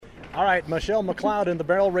All right, Michelle McLeod in the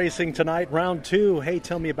barrel racing tonight, round 2. Hey,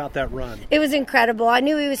 tell me about that run. It was incredible. I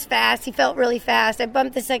knew he was fast. He felt really fast. I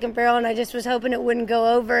bumped the second barrel, and I just was hoping it wouldn't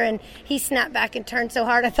go over, and he snapped back and turned so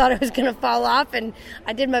hard I thought it was going to fall off, and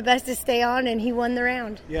I did my best to stay on, and he won the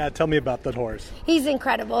round. Yeah, tell me about that horse. He's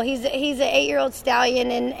incredible. He's an 8-year-old stallion,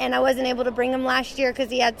 and I wasn't able to bring him last year because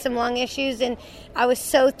he had some lung issues, and I was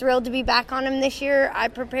so thrilled to be back on him this year. I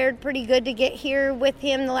prepared pretty good to get here with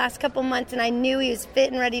him the last couple months, and I knew he was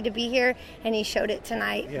fit and ready to be here, and he showed it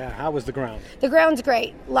tonight. Yeah, how was the ground? The ground's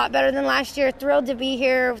great. A lot better than last year. Thrilled to be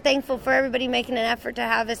here. Thankful for everybody making an effort to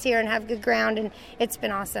have us here and have good ground, and it's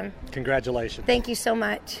been awesome. Congratulations. Thank you so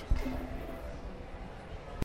much.